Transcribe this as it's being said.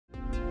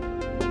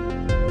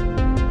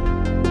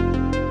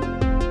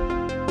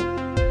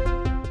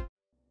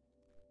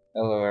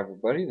Hello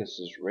everybody, this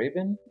is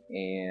Raiben,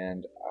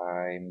 and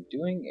I'm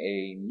doing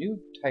a new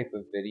type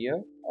of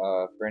video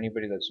for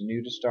anybody that's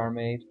new to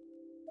StarMade.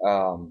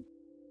 Um,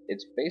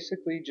 it's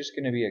basically just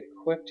going to be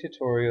a quick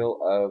tutorial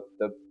of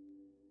the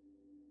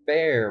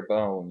bare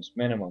bones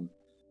minimum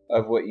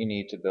of what you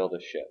need to build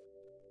a ship.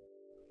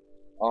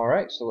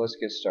 Alright, so let's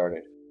get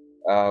started.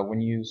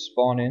 When you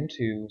spawn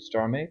into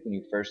StarMade, when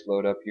you first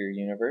load up your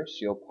universe,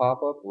 you'll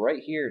pop up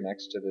right here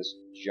next to this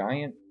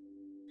giant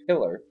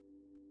pillar,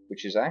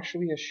 which is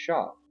actually a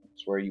shop.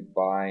 It's where you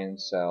buy and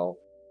sell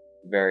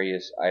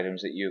various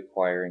items that you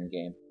acquire in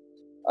game.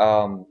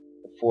 Um,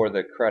 for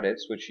the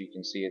credits, which you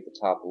can see at the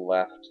top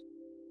left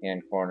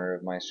hand corner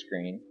of my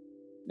screen.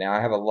 Now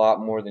I have a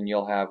lot more than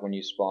you'll have when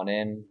you spawn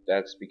in.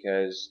 That's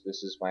because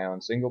this is my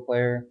own single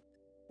player,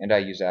 and I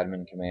use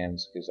admin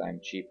commands because I'm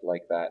cheap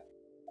like that.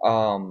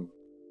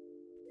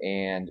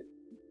 And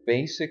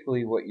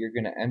basically what you're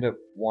going to end up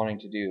wanting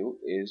to do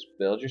is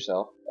build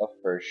yourself a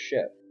first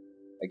ship.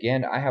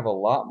 Again, I have a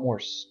lot more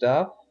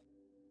stuff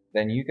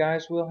than you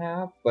guys will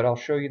have, but I'll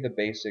show you the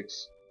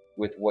basics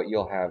with what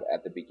you'll have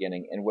at the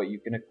beginning and what you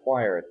can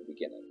acquire at the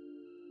beginning.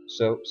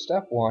 So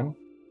step one,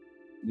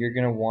 you're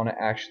going to want to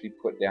actually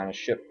put down a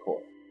ship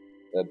core.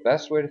 The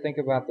best way to think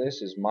about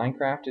this is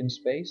Minecraft in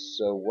space,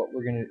 so what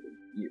we're going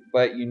to,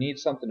 but you need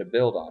something to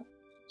build on.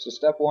 So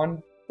step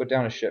one, put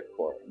down a ship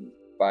core. And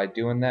by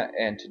doing that,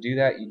 and to do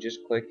that, you just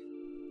click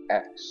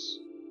X.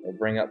 It'll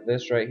bring up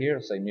this right here,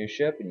 it'll say new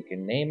ship, and you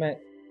can name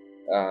it.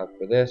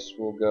 For this,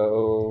 we'll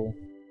go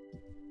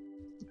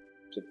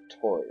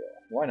tutorial.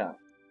 Why not?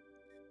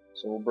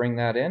 So we'll bring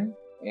that in,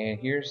 and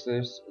here's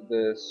this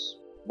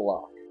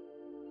block.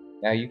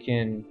 Now you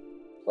can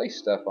place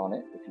stuff on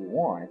it if you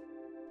want.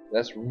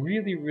 That's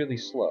really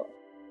slow.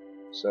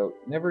 So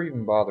never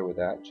even bother with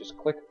that. Just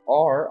click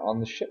R on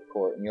the ship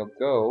core and you'll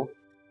go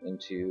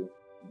into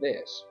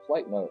this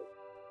flight mode.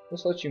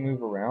 This lets you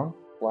move around,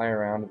 fly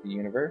around the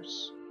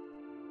universe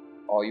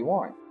all you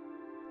want.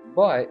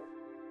 But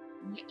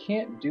you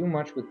can't do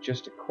much with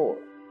just a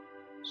core.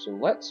 So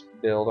let's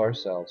build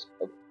ourselves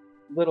a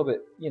little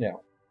bit,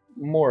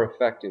 more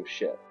effective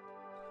ship.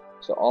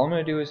 So all I'm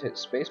going to do is hit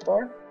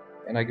spacebar,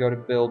 and I go to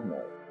build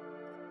mode.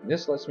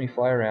 This lets me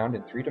fly around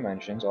in 3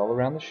 dimensions all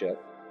around the ship,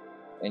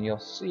 and you'll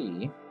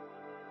see,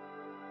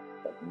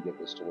 if I can get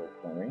this to work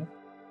for me.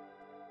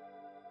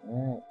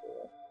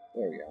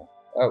 There we go.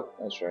 Oh,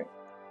 that's right.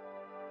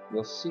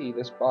 You'll see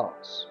this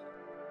box.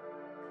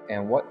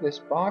 And what this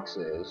box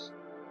is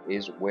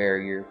where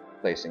you're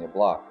placing a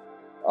block.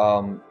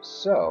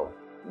 So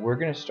we're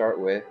going to start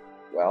with,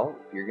 well,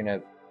 if you're going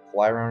to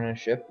fly around in a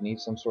ship, you need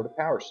some sort of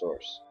power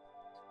source.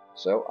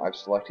 So I've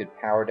selected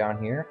power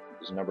down here.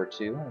 This is number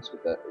 2. That's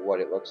what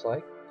it looks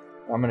like.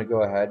 I'm going to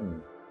go ahead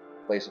and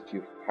place a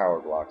few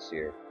power blocks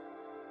here.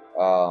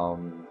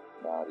 And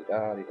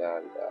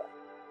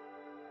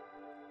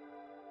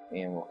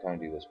we'll kind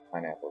of do this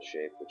pineapple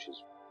shape, which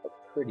is a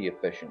pretty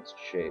efficient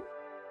shape.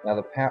 Now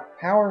the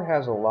power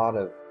has a lot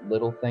of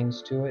little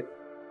things to it.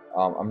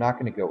 I'm not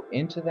going to go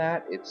into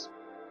that. It's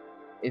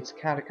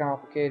kind of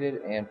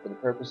complicated, and for the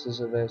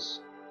purposes of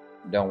this,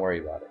 don't worry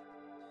about it.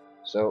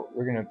 So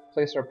we're going to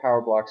place our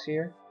power blocks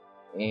here,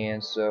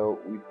 and so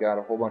we've got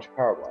a whole bunch of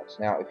power blocks.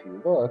 Now if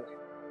you look,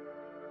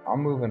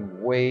 I'm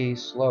moving way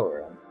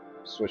slower.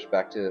 I'll switch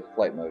back to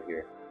flight mode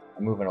here.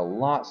 I'm moving a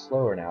lot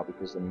slower now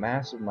because the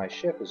mass of my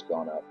ship has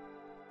gone up,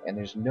 and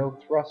there's no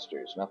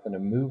thrusters, nothing to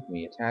move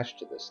me attached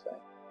to this thing.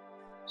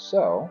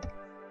 So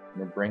I'm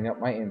going to bring up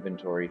my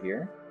inventory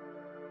here,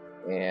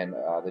 and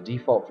the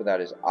default for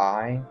that is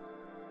I.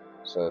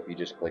 So if you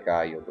just click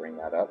I, you'll bring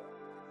that up.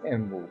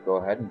 And we'll go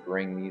ahead and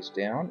bring these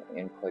down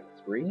and click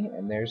 3,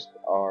 and there's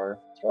our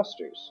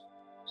thrusters.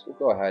 So we'll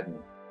go ahead and,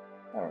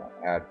 I don't know,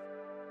 add,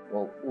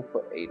 we'll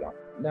put 8 on.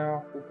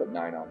 No, we'll put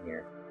 9 on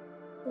here.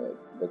 It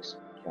looks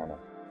kind of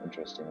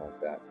interesting like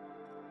that.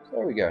 So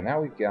there we go.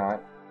 Now we've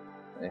got,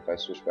 and if I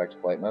switch back to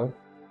flight mode,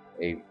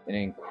 an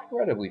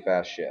incredibly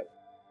fast ship.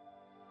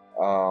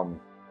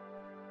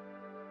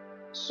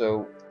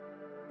 So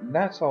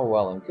that's all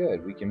well and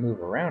good. We can move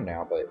around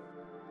now, but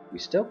we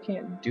still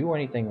can't do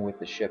anything with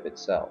the ship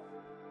itself.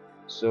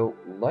 So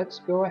let's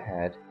go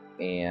ahead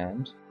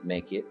and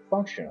make it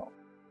functional.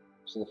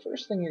 So the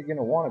first thing you're going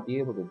to want to be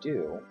able to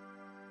do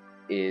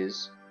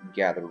is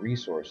gather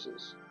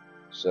resources.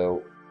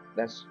 So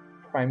that's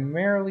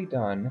primarily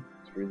done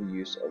through the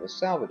use of a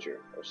salvager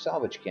or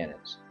salvage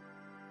cannons.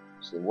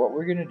 So what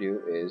we're going to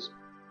do is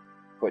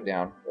put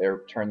down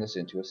or turn this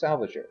into a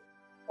salvager.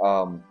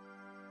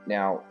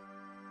 Now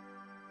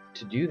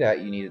to do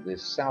that, you need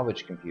this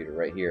salvage computer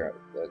right here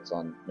that's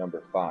on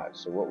number 5.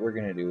 So what we're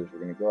going to do is we're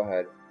going to go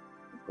ahead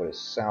and put a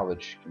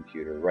salvage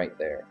computer right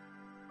there.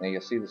 Now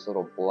you'll see this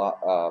little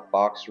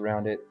box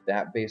around it.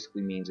 That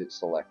basically means it's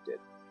selected.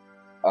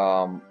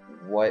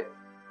 What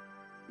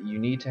you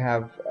need to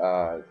have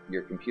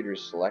your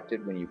computers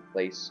selected when you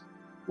place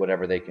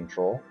whatever they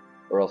control,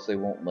 or else they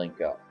won't link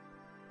up.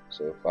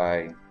 So if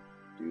I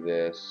do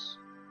this,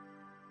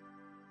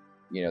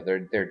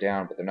 they're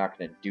down, but they're not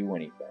going to do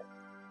anything.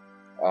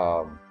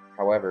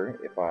 However,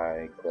 if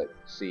I click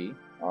C,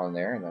 on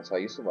there, and that's how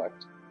you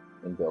select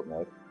in build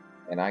mode.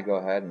 And I go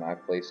ahead and I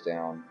place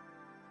down,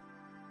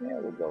 yeah,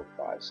 we'll go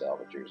 5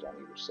 salvagers on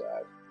either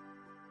side,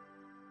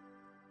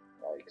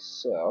 like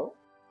so.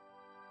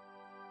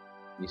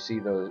 You see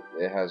those,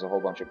 it has a whole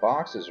bunch of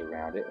boxes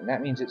around it, and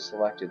that means it's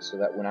selected so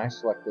that when I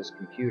select this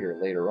computer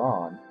later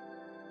on,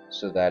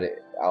 so that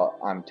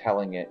I'm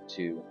telling it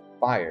to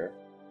fire,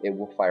 it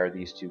will fire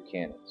these 2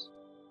 cannons.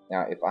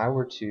 Now if I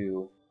were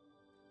to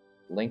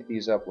link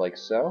these up like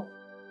so,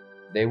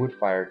 they would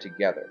fire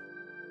together.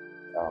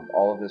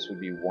 All of this would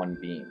be 1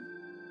 beam.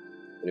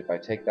 But if I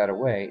take that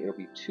away, it'll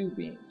be 2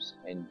 beams,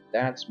 and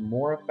that's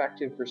more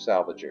effective for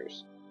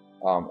salvagers.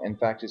 In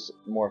fact, it's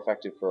more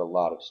effective for a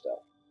lot of stuff.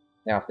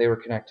 Now if they were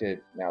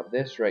connected, now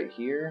this right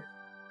here,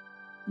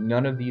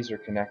 none of these are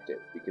connected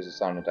because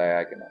it's on a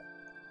diagonal.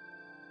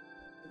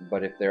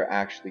 But if they're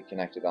actually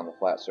connected on the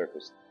flat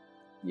surface,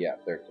 yeah,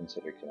 they're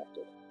considered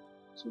connected.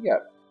 So we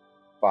got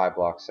 5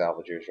 block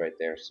salvagers right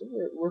there, so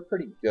we're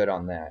pretty good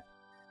on that.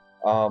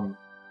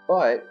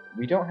 But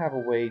we don't have a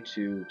way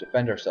to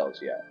defend ourselves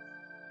yet.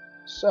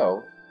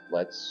 So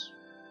let's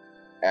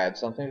add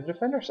something to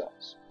defend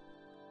ourselves.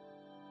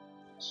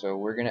 So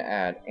we're going to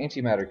add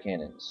antimatter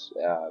cannons,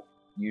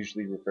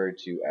 usually referred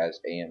to as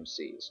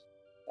AMCs.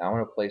 Now I'm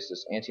going to place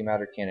this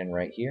antimatter cannon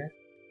right here,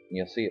 and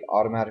you'll see it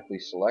automatically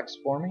selects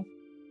for me.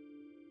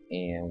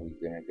 And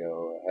we're going to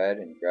go ahead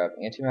and grab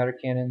antimatter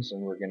cannons,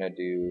 and we're going to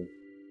do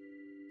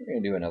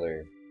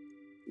another,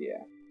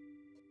 yeah,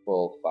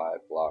 full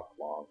 5 block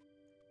long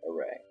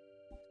array.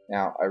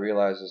 Now I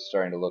realize it's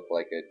starting to look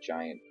like a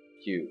giant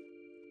cube.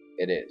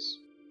 It is.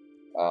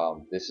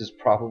 This is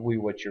probably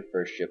what your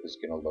first ship is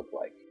going to look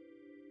like.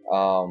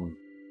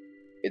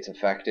 It's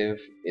effective.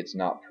 It's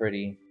not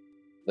pretty.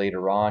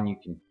 Later on,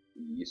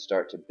 you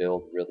start to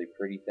build really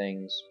pretty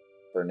things.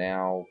 For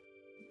now,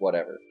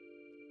 whatever.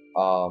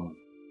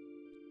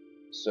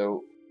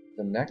 So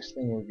the next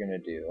thing we're going to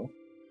do,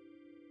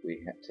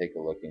 we take a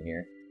look in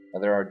here. Now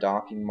there are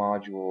docking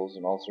modules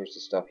and all sorts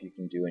of stuff you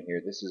can do in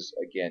here. This is,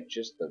 again,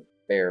 just the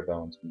bare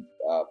bones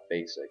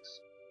basics.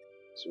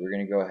 So we're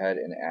going to go ahead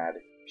and add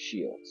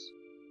shields.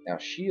 Now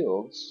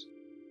shields,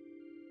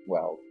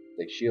 well,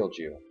 they shield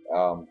you.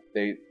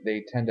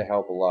 They tend to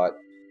help a lot.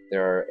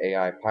 There are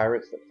AI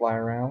pirates that fly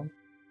around,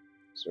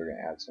 so we're going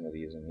to add some of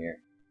these in here.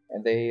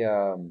 And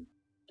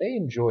they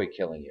enjoy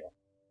killing you.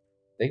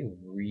 They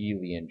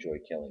really enjoy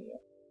killing you.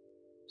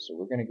 So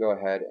we're going to go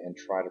ahead and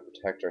try to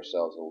protect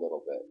ourselves a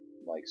little bit,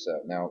 like so.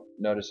 Now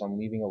notice I'm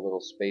leaving a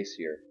little space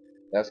here.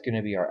 That's going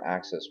to be our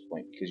access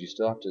point, because you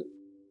still have to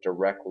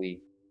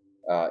directly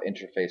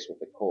interface with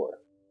the core.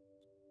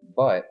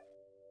 But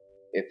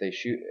if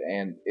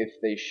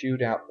they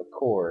shoot out the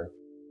core,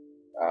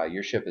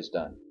 your ship is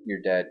done.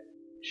 You're dead.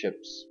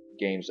 Ship's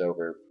game's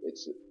over.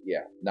 It's,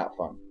 yeah, not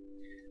fun.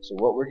 So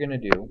what we're going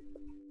to do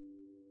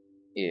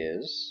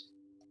is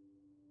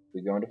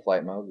we go into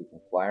flight mode. We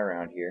can fly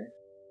around here.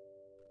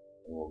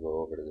 And we'll go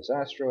over to this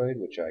asteroid,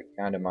 which I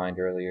kind of mined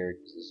earlier,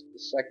 because this is the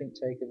second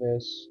take of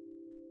this,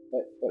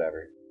 but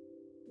whatever.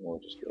 We'll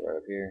just go right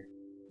up here.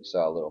 You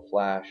saw a little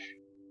flash.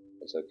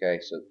 That's okay.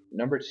 So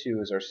number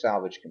 2 is our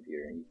salvage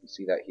computer, and you can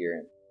see that here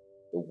in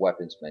the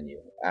weapons menu,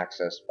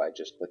 accessed by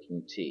just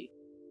clicking T.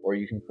 Or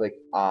you can click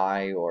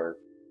I or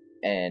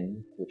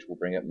N, which will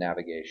bring up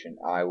navigation.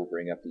 I will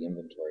bring up the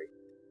inventory.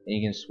 And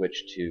you can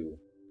switch to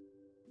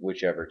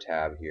whichever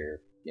tab here,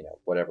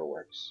 whatever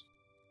works.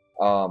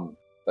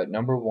 But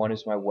number 1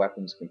 is my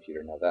weapons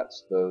computer. Now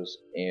that's those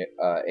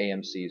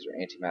AMCs or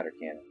antimatter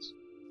cannons.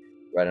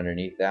 Right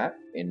underneath that,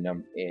 in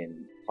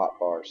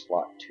hotbar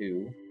slot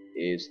 2,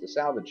 is the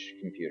salvage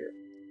computer.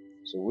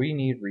 So we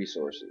need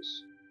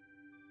resources.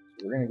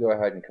 So we're going to go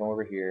ahead and come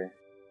over here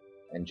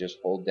and just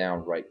hold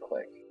down right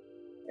click,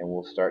 and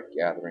we'll start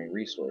gathering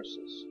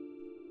resources.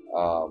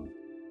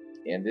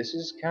 And this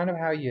is kind of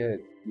how you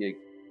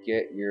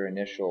get your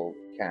initial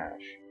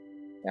cash.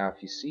 Now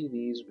if you see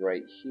these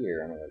right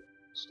here, I'm going to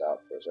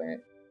stop for a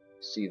second.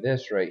 See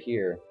this right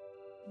here?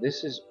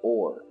 This is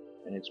ore,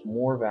 and it's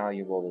more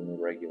valuable than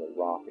the regular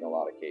rock in a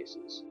lot of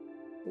cases.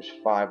 There's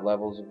 5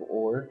 levels of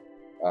ore.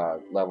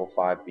 Level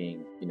 5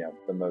 being,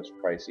 the most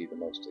pricey, the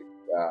most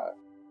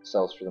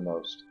sells for the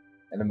most,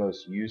 and the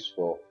most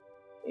useful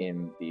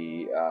in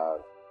the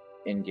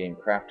in-game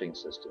crafting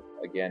system.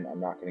 Again, I'm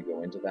not going to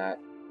go into that.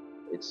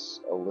 It's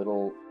a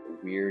little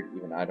weird.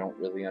 Even I don't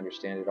really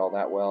understand it all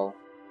that well.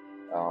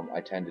 I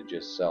tend to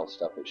just sell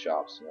stuff at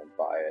shops and then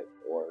buy it,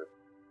 or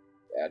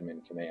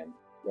admin command,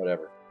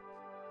 whatever.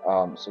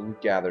 So we've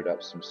gathered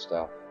up some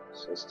stuff.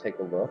 So let's take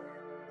a look.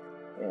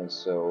 And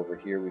so over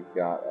here we've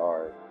got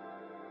our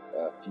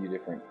few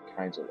different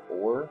kinds of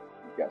ore.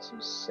 We've got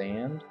some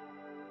sand.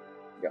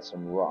 We've got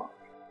some rock.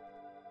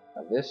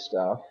 Now this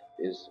stuff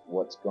is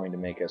what's going to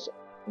make us,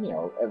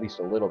 at least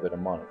a little bit of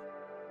money.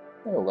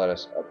 It'll let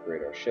us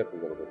upgrade our ship a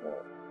little bit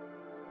more.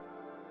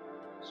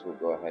 So we'll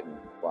go ahead and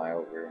fly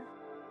over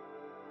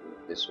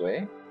this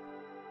way.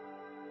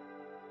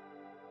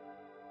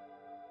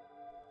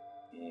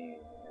 And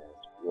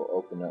we'll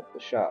open up the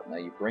shop. Now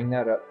you bring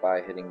that up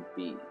by hitting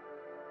B.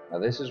 Now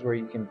this is where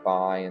you can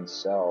buy and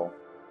sell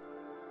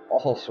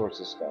all sorts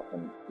of stuff,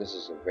 and this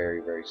is a very,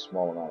 very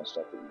small amount of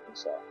stuff that you can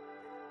sell.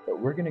 But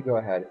we're going to go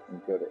ahead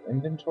and go to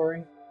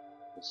inventory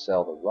and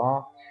sell the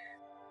rock.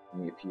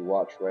 And if you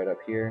watch right up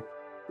here,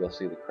 you'll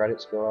see the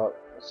credits go up.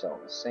 We'll sell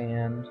the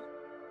sand.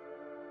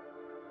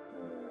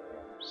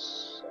 And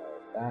sell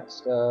that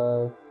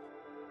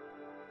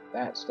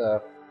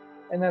stuff,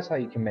 and that's how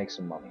you can make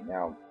some money.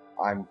 Now,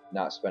 I'm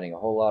not spending a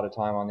whole lot of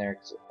time on there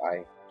because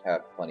I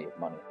have plenty of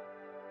money.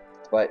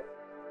 But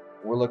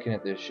we're looking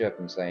at this ship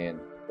and saying,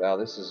 well,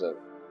 this is a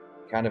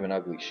kind of an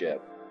ugly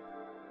ship.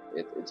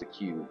 It's a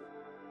cube,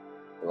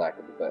 for lack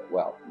of a better,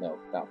 well, no,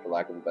 not for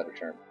lack of a better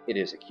term. It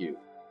is a cube.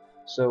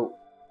 So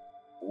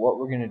what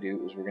we're going to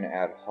do is we're going to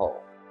add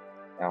hull.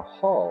 Now,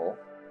 hull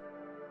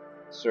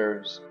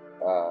serves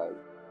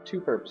two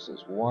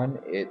purposes. One,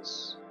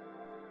 it's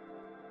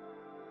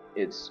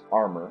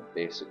armor,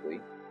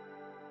 basically.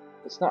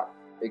 It's not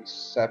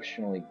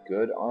exceptionally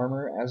good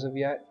armor as of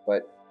yet,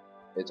 but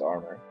it's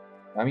armor.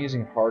 I'm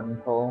using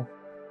hardened hull.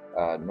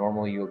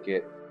 Normally you'll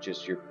get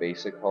just your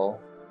basic hull,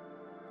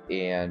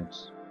 and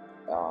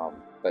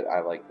but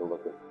I like the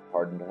look of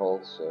hardened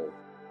hull, so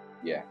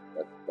yeah,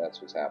 that's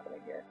what's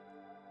happening here.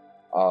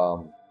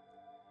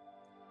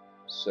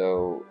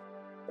 So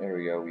there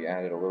we go. We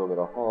added a little bit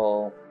of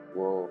hull.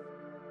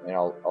 And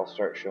I'll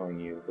start showing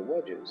you the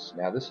wedges.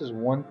 Now this is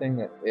one thing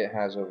that it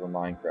has over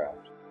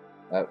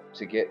Minecraft.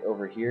 To get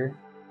over here,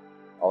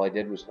 all I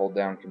did was hold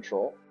down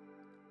Control,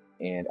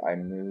 and I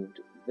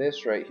moved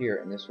this right here,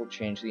 and this will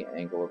change the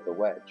angle of the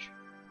wedge.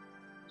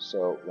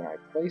 So when I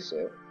place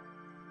it,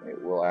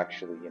 it will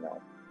actually,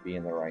 be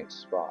in the right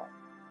spot.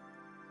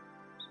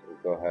 So we'll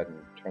go ahead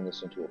and turn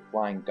this into a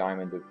flying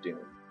diamond of doom.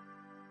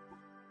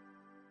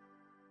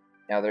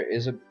 Now there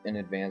is an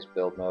advanced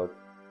build mode.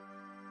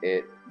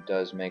 It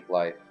does make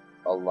life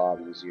a lot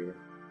easier,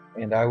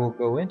 and I will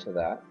go into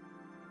that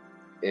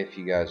if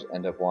you guys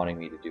end up wanting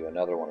me to do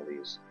another one of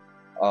these.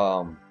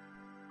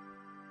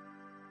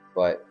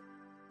 But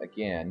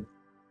again,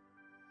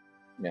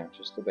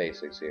 just the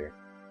basics here.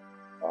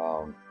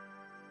 Go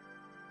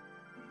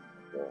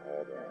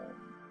ahead and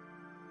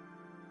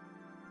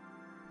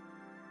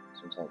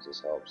sometimes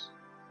this helps.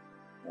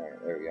 Alright,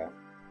 there we go.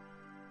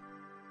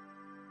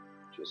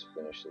 Just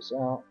finish this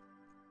out.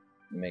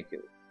 Make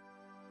it,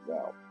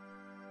 well,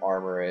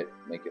 armor it,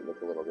 make it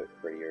look a little bit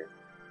prettier.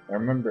 Now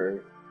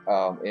remember,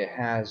 it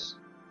has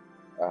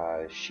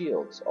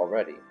shields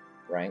already,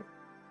 right?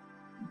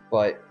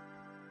 But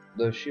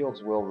those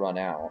shields will run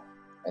out,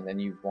 and then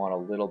you want a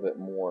little bit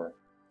more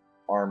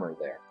armor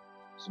there.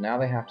 So now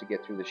they have to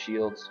get through the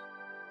shields,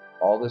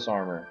 all this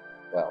armor,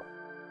 well,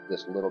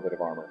 this little bit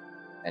of armor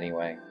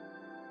anyway,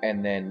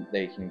 and then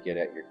they can get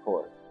at your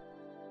core.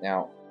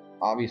 Now,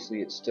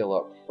 obviously it's still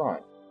up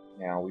front.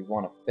 Now we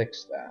want to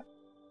fix that.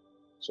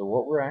 So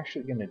what we're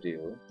actually going to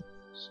do,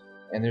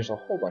 and there's a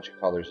whole bunch of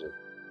colors of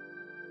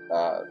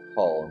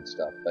hull and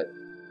stuff, but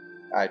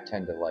I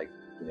tend to like,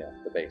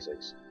 the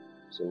basics.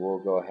 So we'll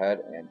go ahead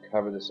and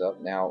cover this up.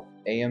 Now,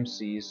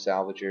 AMCs,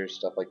 salvagers,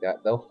 stuff like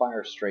that, they'll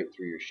fire straight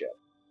through your ship.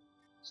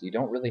 So you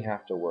don't really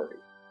have to worry.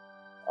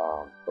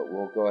 But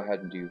we'll go ahead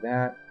and do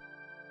that.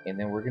 And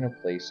then we're going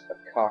to place a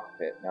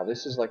cockpit. Now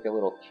this is like a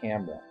little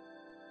camera.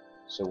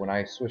 So when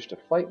I switch to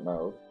flight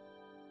mode,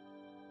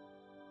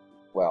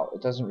 well,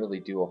 it doesn't really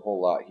do a whole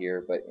lot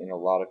here, but in a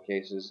lot of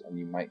cases, and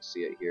you might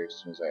see it here as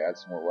soon as I add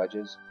some more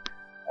wedges,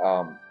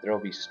 there will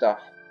be stuff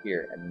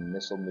here, and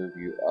this will move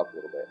you up a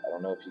little bit. I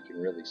don't know if you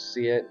can really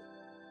see it,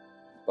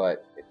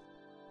 but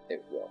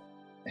it will.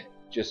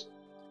 Just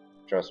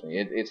trust me,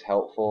 it's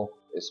helpful,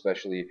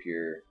 especially if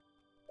your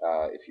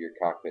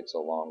cockpit's a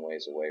long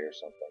ways away or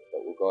something.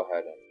 But we'll go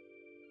ahead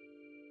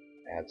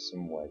and add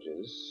some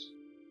wedges.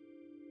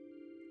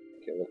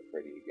 Make it look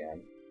pretty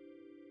again.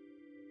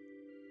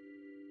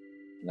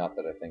 Not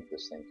that I think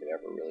this thing could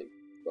ever really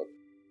look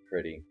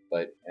pretty,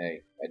 but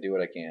hey, I do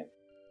what I can.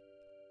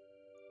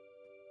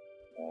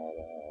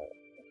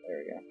 There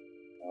we go.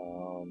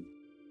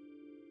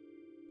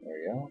 There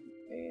we go.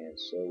 And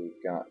so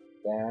we've got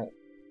that.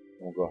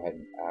 We'll go ahead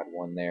and add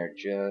one there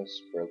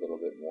just for a little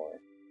bit more.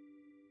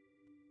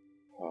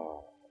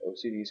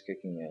 OCD's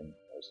kicking in.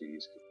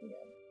 OCD's kicking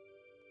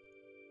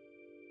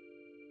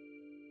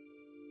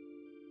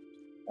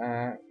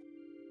in.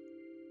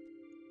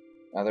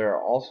 Now there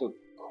are also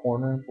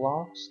corner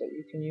blocks that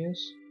you can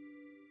use,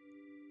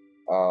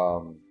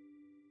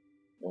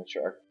 which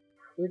are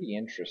pretty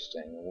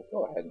interesting. We'll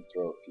go ahead and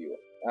throw a few.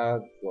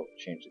 We'll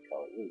change the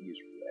color. We'll use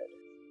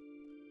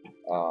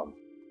red.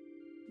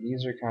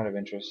 These are kind of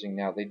interesting.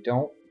 Now they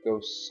don't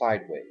go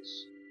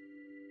sideways,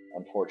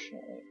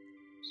 unfortunately.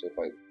 So if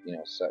I,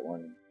 set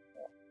one.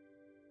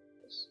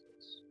 Let's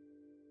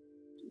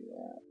do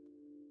that.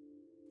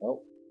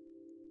 Oh.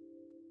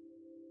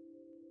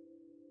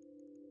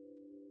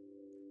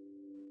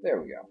 There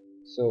we go.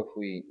 So if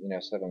we,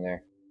 set them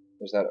there,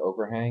 there's that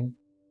overhang,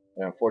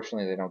 and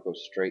unfortunately they don't go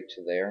straight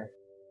to there,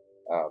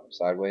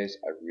 sideways.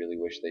 I really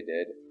wish they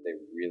did. They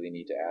really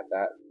need to add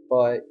that,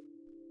 but,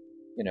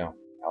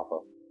 alpha,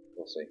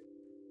 we'll see.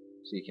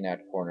 So you can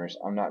add corners.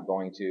 I'm not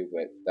going to,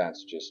 but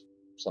that's just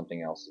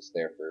something else that's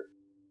there for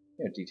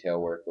detail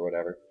work or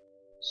whatever.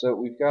 So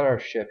we've got our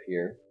ship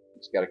here.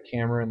 It's got a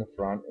camera in the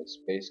front. It's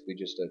basically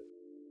just a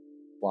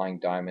flying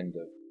diamond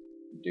of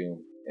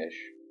doom-ish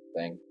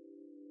thing.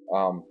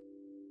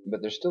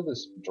 But there's still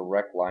this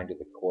direct line to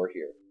the core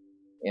here.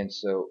 And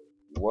so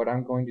what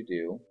I'm going to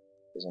do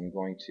is I'm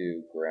going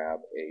to grab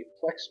a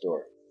flex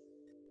door.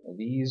 Now,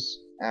 these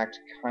act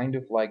kind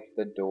of like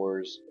the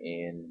doors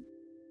in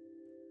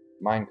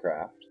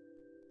Minecraft.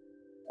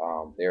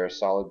 They're a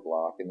solid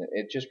block, and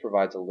it just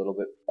provides a little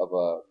bit of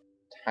a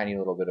tiny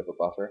little bit of a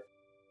buffer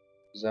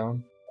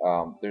zone.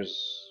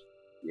 There's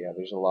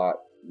a lot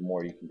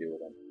more you can do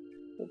with them.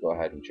 We'll go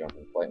ahead and jump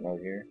in flight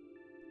mode here,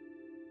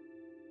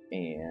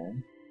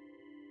 and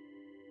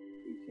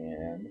we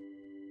can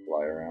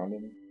fly around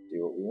and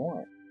do what we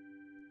want.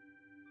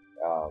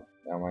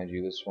 Now mind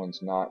you, this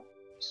one's not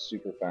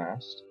super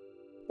fast,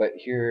 but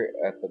here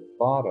at the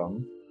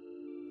bottom,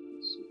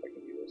 let's see if I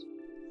can do this,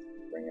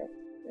 bring up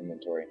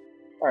inventory.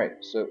 Alright,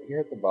 so here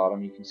at the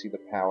bottom you can see the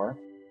power.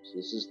 So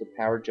this is the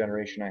power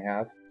generation I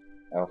have.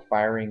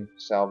 Firing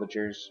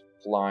salvagers,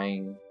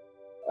 flying,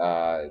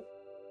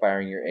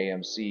 firing your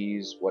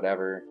AMCs,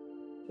 whatever,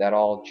 that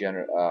all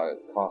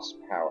costs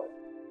power.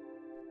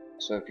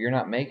 So if you're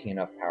not making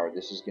enough power,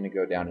 this is going to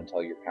go down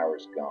until your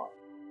power's gone.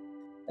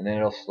 And then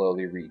it'll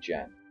slowly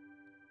regen.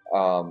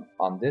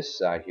 On this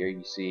side here,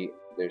 you see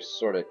there's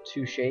sort of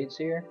two shades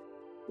here.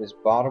 This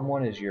bottom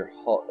one is your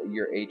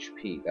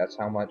HP. That's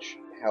how much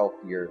health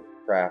your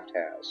craft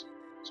has.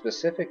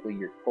 Specifically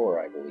your core,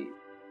 I believe.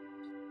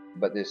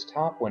 But this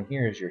top one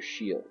here is your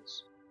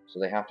shields. So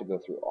they have to go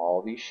through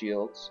all these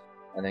shields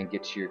and then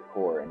get to your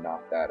core and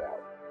knock that out.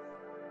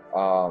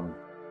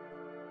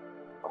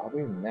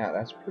 Other than that,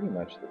 that's pretty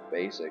much the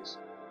basics.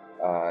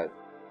 But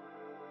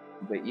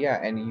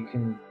yeah, and you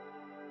can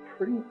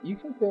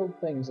build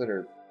things that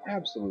are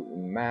absolutely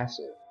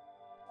massive.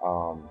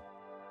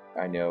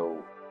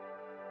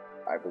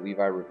 I believe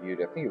I reviewed,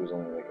 I think it was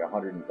only like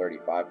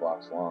 135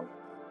 blocks long,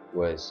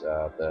 was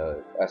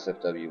the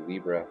SFW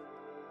Libra,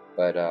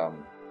 but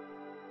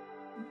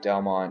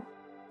Delmont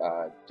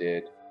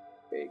did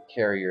a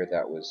carrier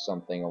that was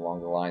something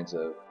along the lines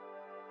of,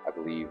 I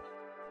believe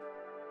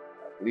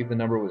the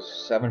number was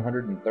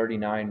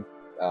 739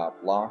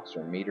 blocks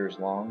or meters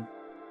long,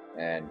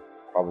 and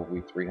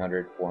probably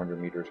 300, 400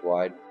 meters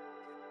wide.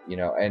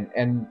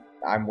 And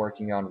I'm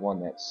working on one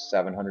that's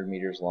 700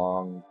 meters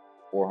long,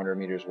 400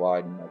 meters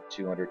wide, and like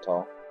 200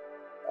 tall.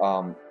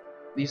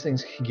 These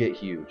things can get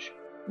huge.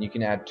 You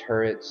can add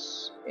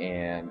turrets,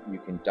 and you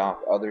can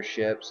dock other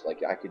ships.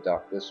 Like I could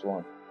dock this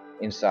one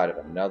inside of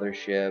another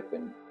ship,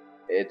 and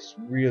it's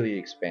really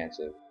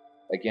expansive.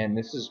 Again,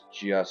 this is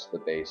just the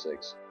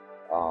basics.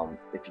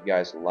 If you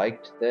guys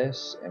liked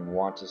this and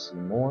want to see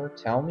more,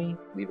 tell me.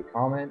 Leave a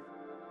comment.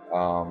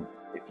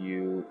 If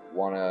you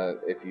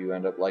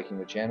end up liking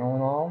the channel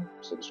and all,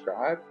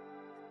 subscribe.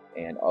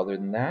 And other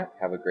than that,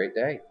 have a great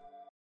day.